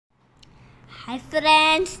Hi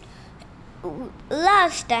friends,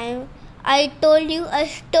 last time I told you a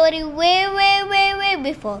story way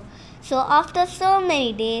before. So after so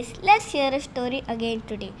many days, let's hear a story again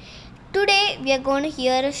today. Today we are going to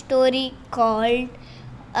hear a story called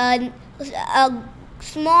a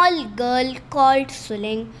small girl called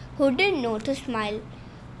Suling who didn't know to smile.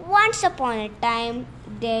 Once upon a time,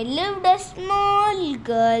 there lived a small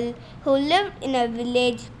girl who lived in a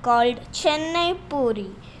village called Chennai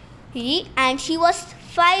Puri. She was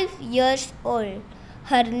 5 years old.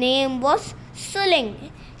 Her name was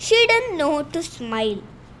Suling. She didn't know to smile.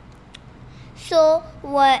 So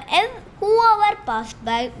whoever passed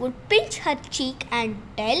by would pinch her cheek and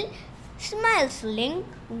tell, "Smile, Suling,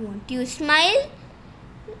 won't you smile?"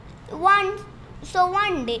 One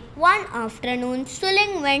afternoon,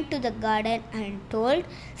 Suling went to the garden and told,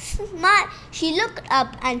 "Smile." She looked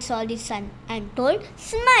up and saw the sun and told,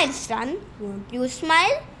 "Smile, sun, won't you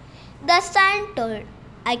smile?" The sun told,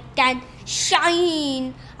 I can shine,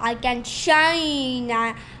 and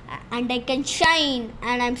I can shine,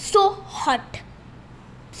 and I'm so hot.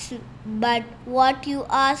 But what you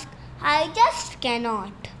ask, I just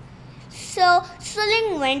cannot." So Suling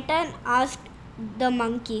went and asked the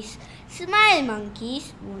monkeys, "Smile, monkeys,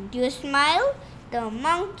 won't you smile?" The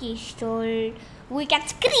monkeys told, "We can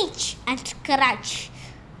screech and scratch,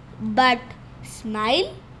 but smile?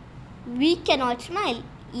 We cannot smile,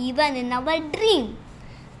 even in our dream."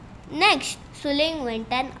 Next, Suling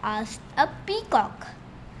went and asked a peacock,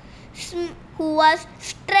 who was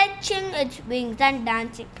stretching its wings and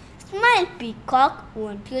dancing, "Smile, peacock,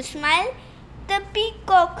 won't you smile?" The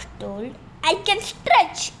peacock told, "I can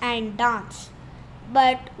stretch and dance,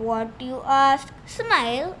 but what you ask,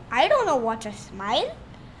 smile? I don't know what's a smile."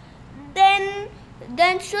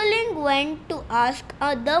 Then Suling went to ask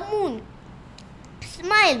the moon,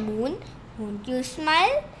 "Smile, moon, won't you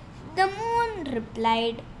smile?" The moon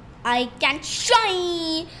replied, "I can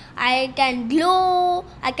shine, I can glow,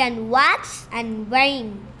 I can wax and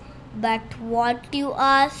wane, but what you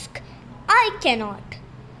ask, I cannot."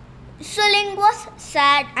 Suling was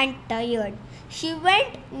sad and tired. She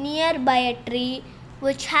went near by a tree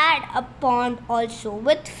which had a pond also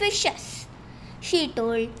with fishes. She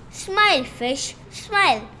told, "Smile, fish,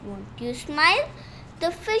 smile, won't you smile?"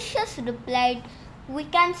 The fishes replied, we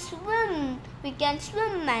can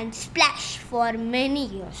swim and splash for many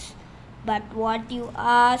years, but what you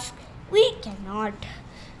ask, we cannot."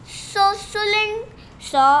 So Suling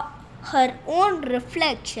saw her own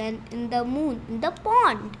reflection in the moon in the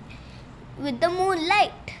pond with the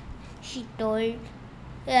moonlight. She told,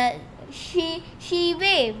 she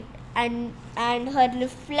waved, and her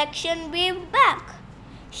reflection waved back.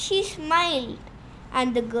 She smiled, and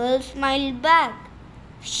the girl smiled back.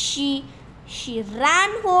 She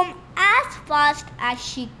ran home as fast as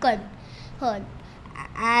she could,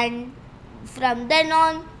 and from then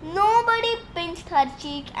on, nobody pinched her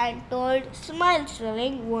cheek and told, "Smile,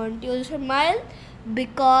 Suling, won't you smile?"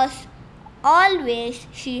 because always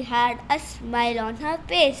she had a smile on her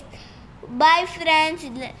face. Bye friends,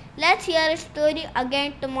 let's hear a story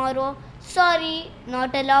again tomorrow. Sorry,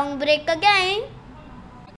 not a long break again.